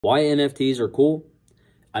Why NFTs are cool?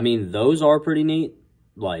 I mean, those are pretty neat.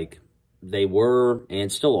 Like, they were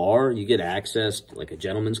and still are. You get access to, like, a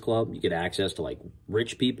gentleman's club. You get access to, like,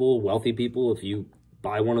 rich people, wealthy people. If you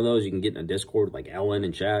buy one of those, you can get in a Discord with, like, Ellen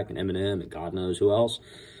and Shaq and Eminem and God knows who else.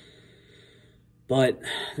 But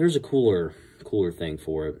there's a cooler thing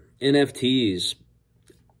for it. NFTs,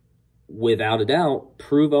 without a doubt,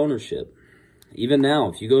 prove ownership. Even now,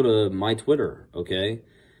 if you go to my Twitter, okay,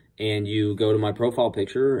 and you go to my profile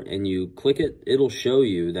picture and you click it, it'll show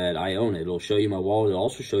you that I own it. It'll show you my wallet. It'll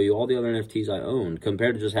also show you all the other NFTs I own,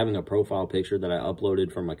 compared to just having a profile picture that I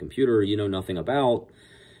uploaded from my computer you know nothing about.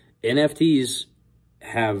 NFTs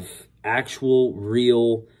have actual,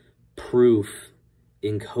 real proof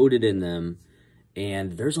encoded in them,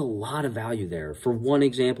 and there's a lot of value there. For one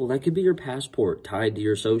example, that could be your passport tied to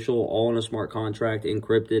your social, all in a smart contract,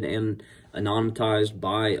 encrypted and anonymized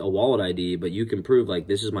by a wallet ID, but you can prove, like,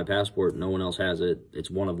 this is my passport, no one else has it, it's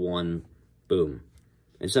one of one, boom.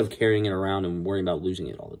 Instead of carrying it around and worrying about losing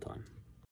it all the time.